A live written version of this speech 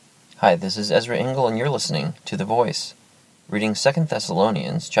Hi, this is Ezra Engel, and you're listening to The Voice, reading 2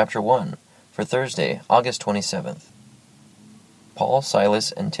 Thessalonians chapter 1 for Thursday, August 27th. Paul,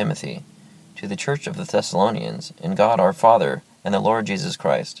 Silas, and Timothy, to the church of the Thessalonians, in God our Father and the Lord Jesus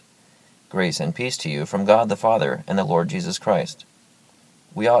Christ. Grace and peace to you from God the Father and the Lord Jesus Christ.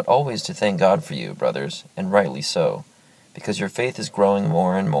 We ought always to thank God for you, brothers, and rightly so, because your faith is growing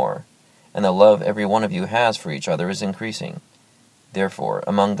more and more, and the love every one of you has for each other is increasing. Therefore,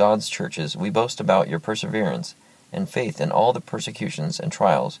 among God's churches we boast about your perseverance and faith in all the persecutions and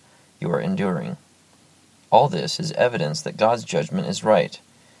trials you are enduring. All this is evidence that God's judgment is right,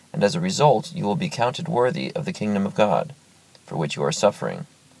 and as a result you will be counted worthy of the kingdom of God, for which you are suffering.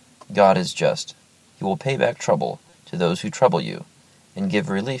 God is just. He will pay back trouble to those who trouble you, and give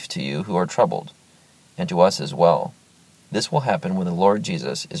relief to you who are troubled, and to us as well. This will happen when the Lord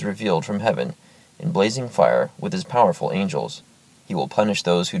Jesus is revealed from heaven in blazing fire with his powerful angels. He will punish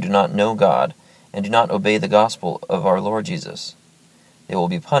those who do not know God and do not obey the gospel of our Lord Jesus. They will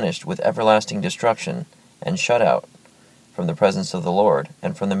be punished with everlasting destruction and shut out from the presence of the Lord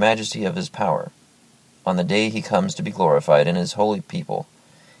and from the majesty of his power, on the day he comes to be glorified in his holy people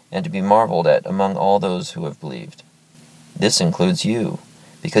and to be marveled at among all those who have believed. This includes you,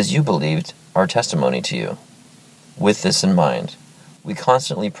 because you believed our testimony to you. With this in mind, we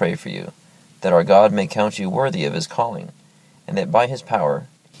constantly pray for you, that our God may count you worthy of his calling, and that by his power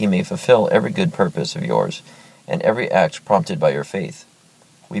he may fulfill every good purpose of yours and every act prompted by your faith.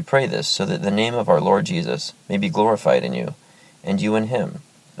 We pray this so that the name of our Lord Jesus may be glorified in you, and you in him,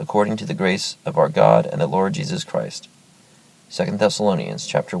 according to the grace of our God and the Lord Jesus Christ. 2 Thessalonians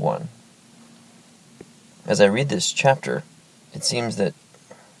chapter 1. As I read this chapter, it seems that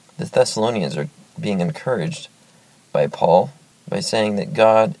the Thessalonians are being encouraged by Paul by saying that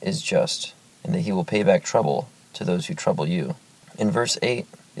God is just and that he will pay back trouble to those who trouble you. In verse 8,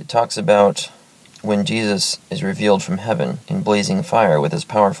 it talks about when Jesus is revealed from heaven in blazing fire with his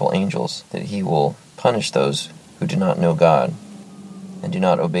powerful angels, that he will punish those who do not know God and do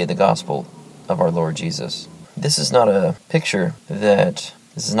not obey the gospel of our Lord Jesus. This is not a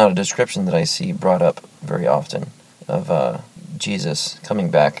description that I see brought up very often of Jesus coming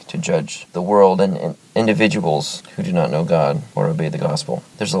back to judge the world and individuals who do not know God or obey the gospel.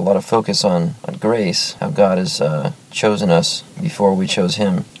 There's a lot of focus on grace, how God has chosen us before we chose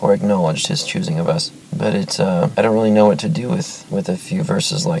him or acknowledged his choosing of us. But I don't really know what to do with a few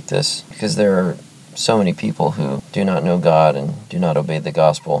verses like this, because there are so many people who do not know God and do not obey the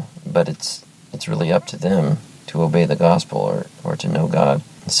gospel, but it's really up to them to obey the gospel or to know God.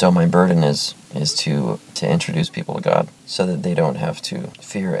 So my burden is to introduce people to God so that they don't have to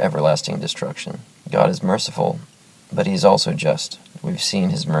fear everlasting destruction. God is merciful, but he's also just. We've seen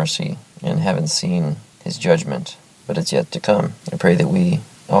his mercy and haven't seen his judgment, but it's yet to come. I pray that we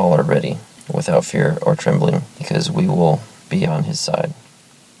all are ready without fear or trembling, because we will be on his side.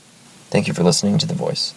 Thank you for listening to The Voice.